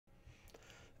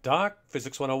Doc,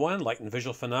 Physics 101, Light and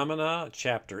Visual Phenomena,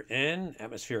 Chapter N,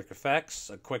 Atmospheric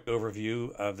Effects, a quick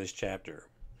overview of this chapter.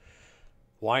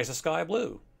 Why is the sky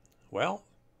blue? Well,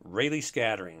 Rayleigh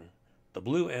scattering. The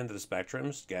blue end of the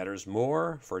spectrum scatters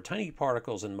more for tiny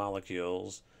particles and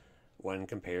molecules when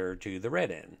compared to the red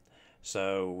end.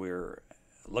 So we're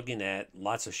looking at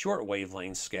lots of short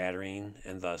wavelengths scattering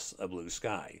and thus a blue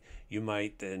sky. You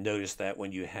might notice that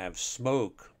when you have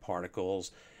smoke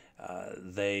particles,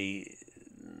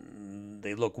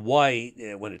 they look white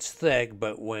when it's thick,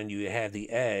 but when you have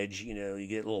the edge, you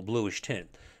get a little bluish tint,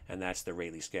 and that's the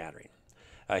Rayleigh scattering.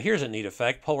 Here's a neat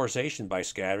effect, polarization by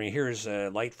scattering. Here's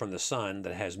light from the sun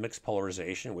that has mixed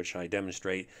polarization, which I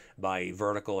demonstrate by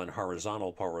vertical and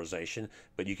horizontal polarization,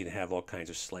 but you can have all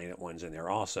kinds of slanted ones in there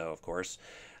also, of course.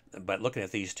 But looking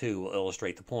at these two will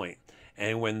illustrate the point.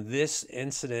 And when this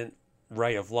incident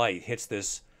ray of light hits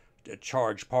this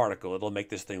charged particle, it'll make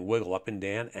this thing wiggle up and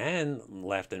down and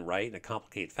left and right in a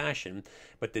complicated fashion.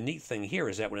 But the neat thing here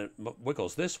is that when it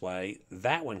wiggles this way,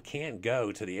 that one can't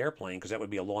go to the airplane because that would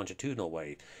be a longitudinal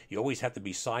wave. You always have to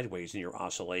be sideways in your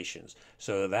oscillations.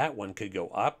 So that one could go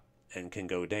up and can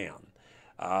go down.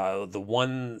 The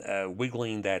one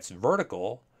wiggling that's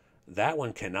vertical, that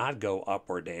one cannot go up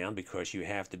or down because you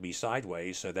have to be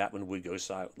sideways, so that one would go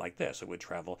like this. It would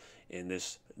travel in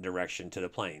this direction to the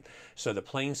plane. So the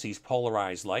plane sees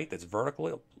polarized light that's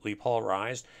vertically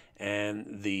polarized,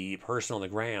 and the person on the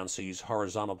ground sees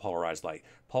horizontal polarized light.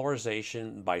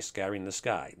 Polarization by scattering the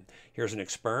sky. Here's an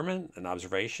experiment, an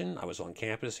observation. I was on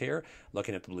campus here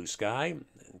looking at the blue sky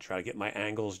and try to get my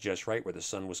angles just right where the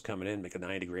sun was coming in, make a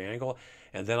 90-degree angle,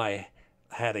 and then I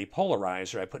had a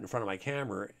polarizer I put in front of my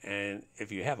camera, and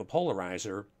if you have a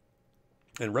polarizer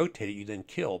and rotate it, you then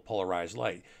kill polarized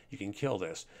light. You can kill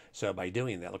this. So by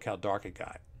doing that, look how dark it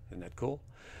got. Isn't that cool?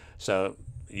 So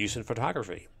use in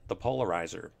photography, the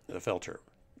polarizer, the filter.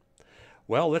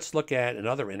 Well, let's look at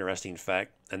another interesting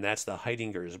effect, and that's the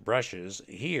Heidinger's brushes.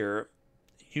 Here,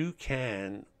 you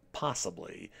can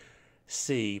possibly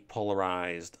see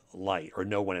polarized light or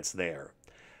know when it's there.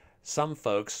 Some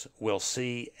folks will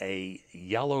see a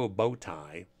yellow bow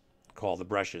tie, called the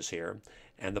brushes here,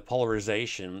 and the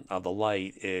polarization of the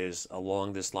light is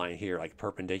along this line here, like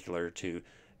perpendicular to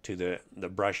the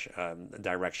brush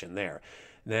direction there.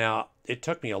 Now, it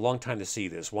took me a long time to see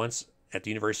this. Once at the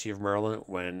University of Maryland,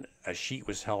 when a sheet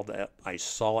was held up, I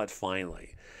saw it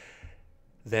finally.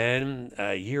 Then,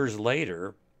 years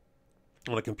later,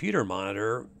 on a computer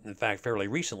monitor, in fact, fairly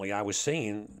recently, I was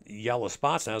seeing yellow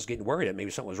spots, and I was getting worried that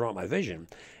maybe something was wrong with my vision.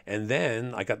 And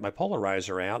then I got my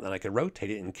polarizer out, and I could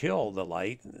rotate it and kill the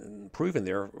light, proving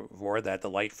therefore that the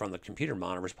light from the computer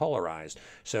monitor was polarized.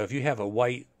 So if you have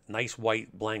a nice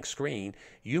white blank screen,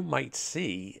 you might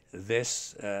see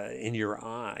this in your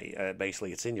eye.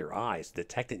 Basically, it's in your eye. It's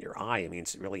detected in your eye. I mean,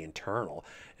 it's really internal.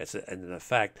 It's an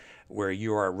effect where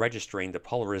you are registering the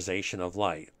polarization of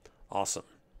light. Awesome.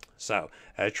 So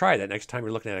try that next time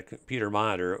you're looking at a computer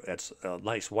monitor that's a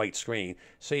nice white screen.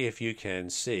 See if you can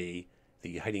see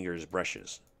the Heidinger's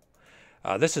brushes.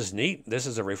 This is neat. This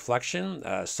is a reflection,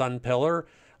 sun pillar.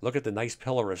 Look at the nice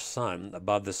pillar of sun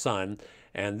above the sun.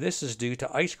 And this is due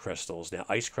to ice crystals. Now,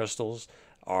 ice crystals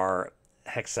are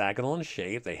hexagonal in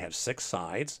shape. They have 6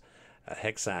 sides,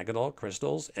 hexagonal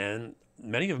crystals, and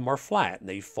many of them are flat. And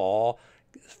they fall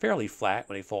fairly flat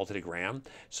when they fall to the ground.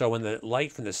 So when the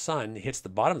light from the sun hits the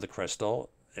bottom of the crystal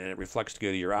and it reflects to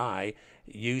go to your eye,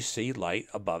 you see light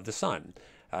above the sun.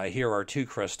 Here are 2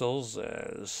 crystals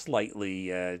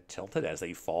slightly tilted as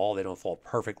they fall. They don't fall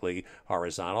perfectly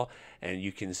horizontal. And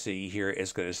you can see here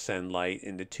it's going to send light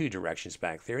into 2 directions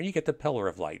back there. And you get the pillar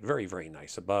of light. Very, very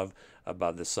nice above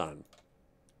the sun.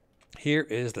 Here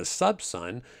is the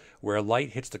subsun, where light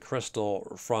hits the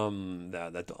crystal from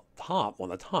the top, on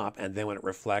the top, and then when it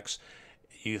reflects,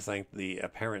 you think the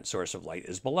apparent source of light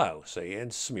is below. So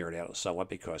and smear it out somewhat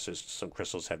because some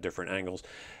crystals have different angles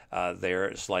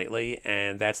there slightly,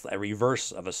 and that's a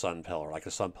reverse of a sun pillar, like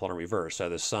a sun pillar in reverse. So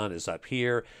the sun is up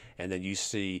here, and then you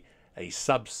see a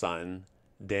subsun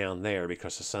down there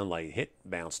because the sunlight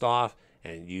bounced off,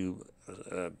 and you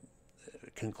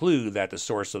conclude that the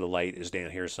source of the light is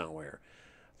down here somewhere,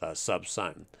 the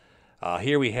subsun.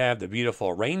 Here we have the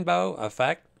beautiful rainbow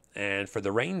effect, and for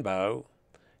the rainbow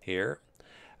here,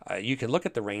 you can look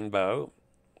at the rainbow,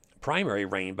 primary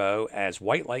rainbow, as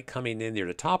white light coming in near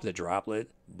the top of the droplet.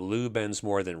 Blue bends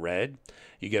more than red.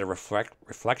 You get a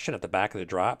reflection at the back of the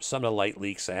drop. Some of the light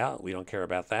leaks out. We don't care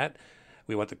about that.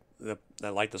 We want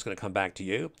the light that's going to come back to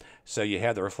you. So you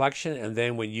have the reflection, and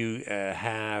then when you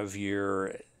have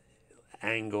your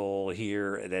angle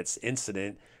here that's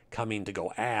incident coming to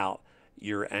go out,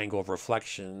 your angle of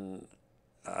reflection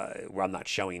well, I'm not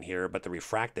showing here, but the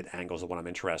refracted angle is the one I'm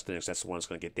interested in because that's the one that's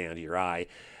going to get down to your eye.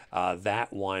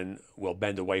 That one will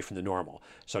bend away from the normal.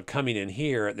 So coming in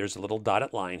here, there's a little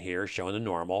dotted line here showing the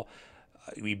normal.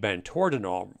 We bend toward the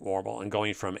normal and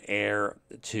going from air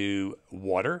to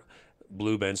water.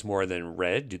 Blue bends more than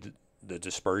red due to the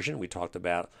dispersion we talked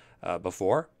about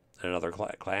before in another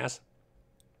class.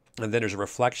 And then there's a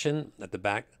reflection at the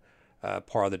back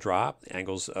part of the drop. The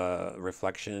angles,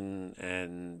 reflection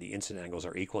and the incident angles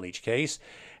are equal in each case.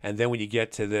 And then when you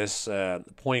get to this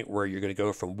point where you're going to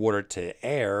go from water to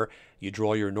air, you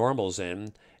draw your normals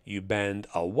in. You bend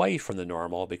away from the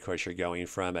normal because you're going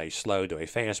from a slow to a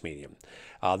fast medium.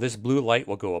 This blue light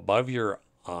will go above your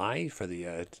eye for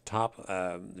the top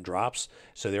drops,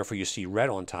 so therefore you see red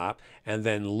on top, and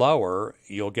then lower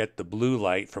you'll get the blue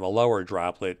light from a lower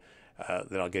droplet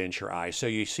that'll get into your eye. So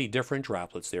you see different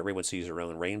droplets there. Everyone sees their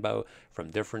own rainbow from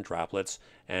different droplets,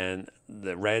 and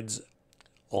the reds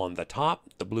on the top,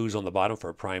 the blues on the bottom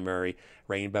for a primary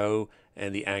rainbow,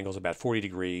 and the angle's about 40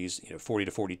 degrees, 40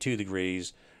 to 42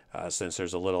 degrees, since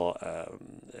there's a little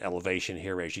elevation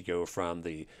here as you go from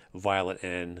the violet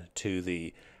end to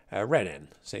the red end.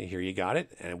 So here you got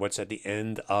it. And what's at the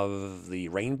end of the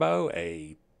rainbow?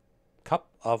 A cup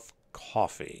of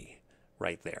coffee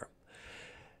right there.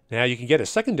 Now you can get a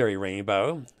secondary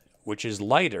rainbow, which is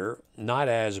lighter, not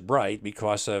as bright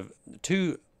because of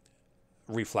two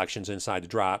reflections inside the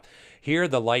drop. Here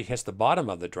the light hits the bottom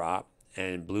of the drop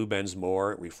and blue bends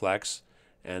more, it reflects,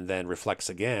 and then reflects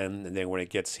again. And then when it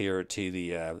gets here to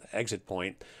the exit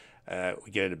point,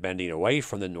 we get it bending away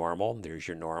from the normal. There's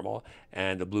your normal.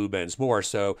 And the blue bends more.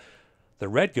 So the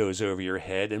red goes over your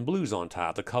head and blue's on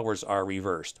top. The colors are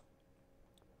reversed.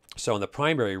 So in the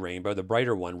primary rainbow, the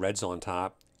brighter one, red's on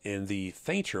top. In the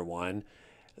fainter one,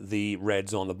 the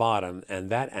red's on the bottom. And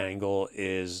that angle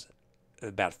is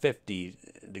about 50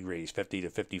 degrees, 50 to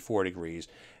 54 degrees.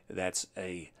 That's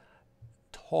a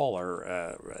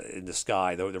taller in the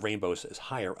sky, though the rainbow is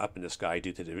higher up in the sky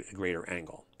due to the greater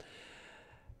angle.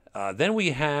 Then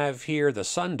we have here the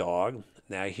sundog.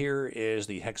 Now here is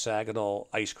the hexagonal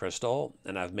ice crystal,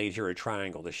 and I've made here a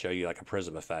triangle to show you like a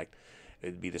prism effect.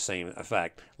 It'd be the same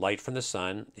effect. Light from the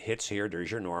sun hits here,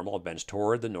 there's your normal, it bends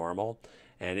toward the normal,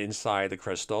 and inside the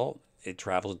crystal, it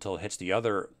travels until it hits the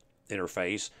other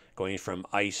interface, going from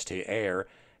ice to air,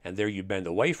 and there you bend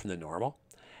away from the normal.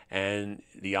 And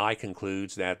the eye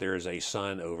concludes that there's a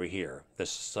sun over here, the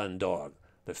sun dog,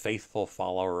 the faithful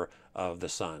follower of the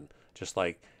sun. Just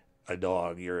like a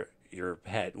dog, your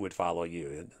pet would follow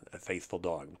you, a faithful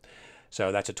dog.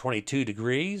 So that's a 22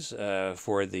 degrees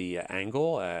for the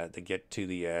angle to get to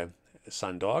the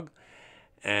sun dog.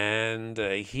 And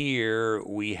here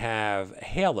we have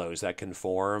halos that can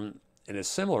form in a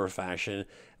similar fashion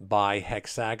by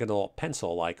hexagonal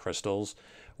pencil-like crystals,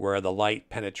 where the light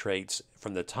penetrates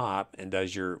from the top and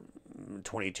does your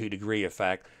 22 degree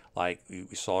effect like we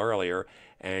saw earlier,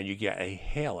 and you get a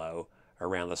halo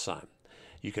around the sun.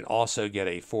 You can also get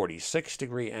a 46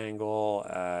 degree angle.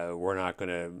 We're not going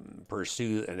to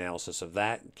pursue analysis of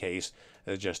that case,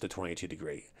 just a 22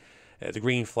 degree. The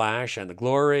green flash and the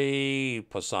glory,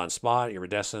 Poisson spot,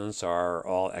 iridescence are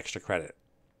all extra credit.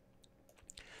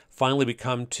 Finally, we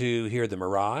come to here the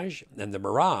mirage, and the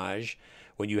mirage,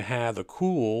 when you have the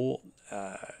cool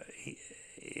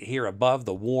here above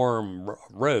the warm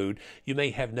road, you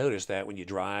may have noticed that when you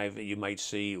drive, you might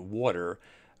see water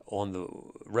on the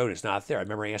road. It's not there. I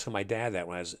remember asking my dad that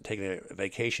when I was taking a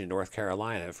vacation in North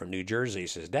Carolina from New Jersey. He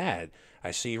says, "Dad,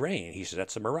 I see rain." He says,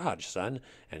 "That's a mirage, son."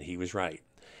 And he was right.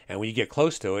 And when you get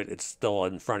close to it, it's still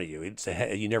in front of you.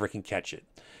 You never can catch it.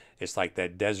 It's like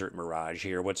that desert mirage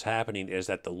here. What's happening is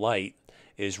that the light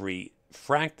is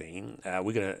refracting.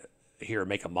 We're going to here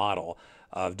make a model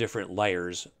of different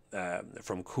layers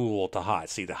from cool to hot.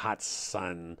 See, the hot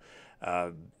sun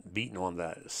beating on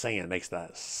the sand makes the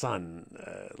sun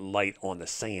light on the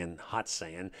sand, hot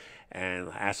sand. And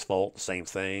asphalt, same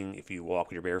thing. If you walk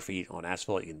with your bare feet on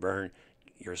asphalt, you can burn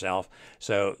yourself.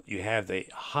 So you have the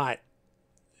hot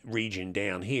region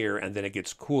down here, and then it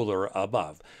gets cooler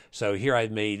above. So here I've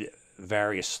made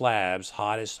various slabs,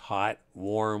 hottest, hot,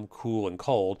 warm, cool, and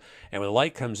cold. And when the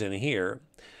light comes in here,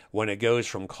 when it goes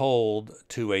from cold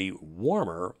to a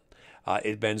warmer,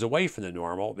 it bends away from the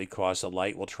normal because the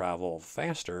light will travel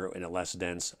faster in a less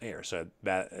dense air. So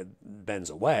it bends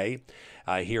away.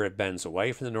 Here it bends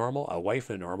away from the normal,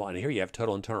 and here you have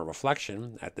total internal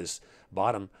reflection at this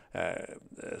bottom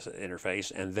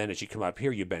interface. And then as you come up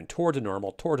here, you bend toward the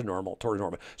normal, toward the normal, toward the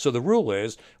normal. So the rule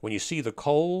is when you see the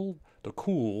cold, the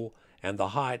cool, and the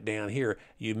hot down here,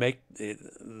 you make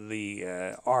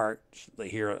the arc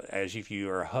here as if you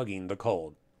are hugging the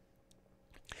cold.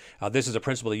 This is a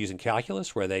principle they use in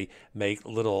calculus where they make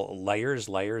little layers,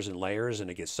 layers, and layers, and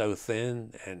it gets so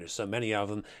thin, and there's so many of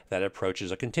them that it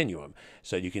approaches a continuum.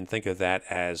 So you can think of that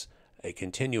as a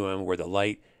continuum where the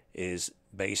light is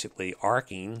basically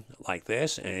arcing like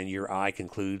this, and your eye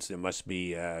concludes there must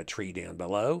be a tree down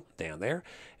below, down there.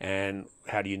 And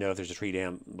how do you know if there's a tree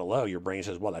down below? Your brain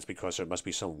says, well, that's because there must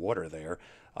be some water there,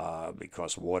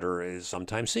 because water is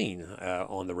sometimes seen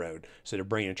on the road. So the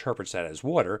brain interprets that as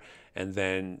water, and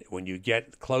then when you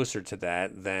get closer to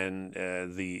that, then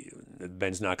the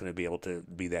bend's not going to be able to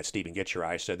be that steep and get your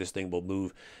eye. So this thing will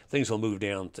move, things will move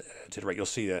down to the right. You'll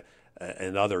see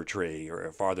another tree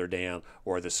or farther down,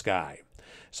 or the sky.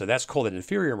 So that's called an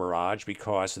inferior mirage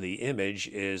because the image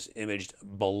is imaged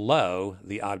below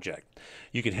the object.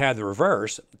 You can have the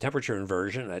reverse, temperature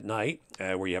inversion at night,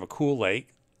 where you have a cool lake.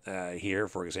 Here,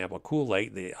 for example, a cool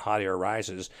lake, the hot air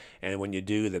rises, and when you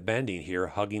do the bending here,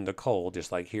 hugging the cold,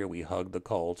 just like here we hug the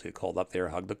cold, so cold up there,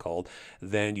 hug the cold,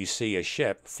 then you see a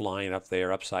ship flying up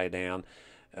there upside down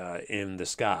in the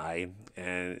sky,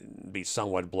 and be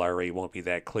somewhat blurry, won't be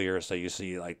that clear, so you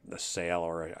see like a sail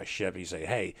or a ship, you say,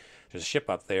 hey, there's a ship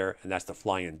up there, and that's the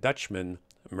Flying Dutchman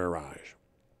mirage.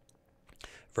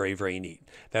 Very, very neat.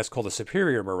 That's called a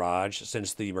superior mirage,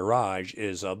 since the mirage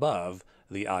is above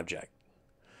the object.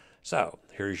 So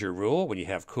here's your rule. When you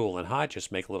have cool and hot,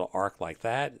 just make a little arc like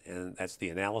that, and that's the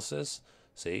analysis.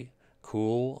 See,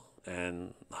 cool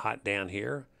and hot down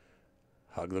here,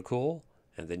 hug the cool,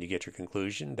 and then you get your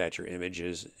conclusion that your image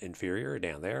is inferior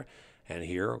down there. And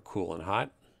here, cool and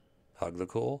hot, hug the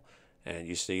cool, and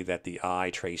you see that the eye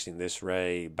tracing this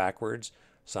ray backwards,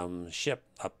 some ship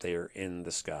up there in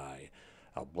the sky.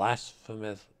 A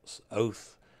blasphemous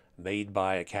oath made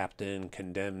by a captain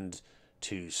condemned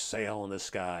to sail in the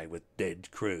sky with dead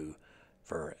crew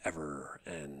forever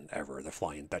and ever. The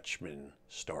Flying Dutchman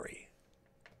story.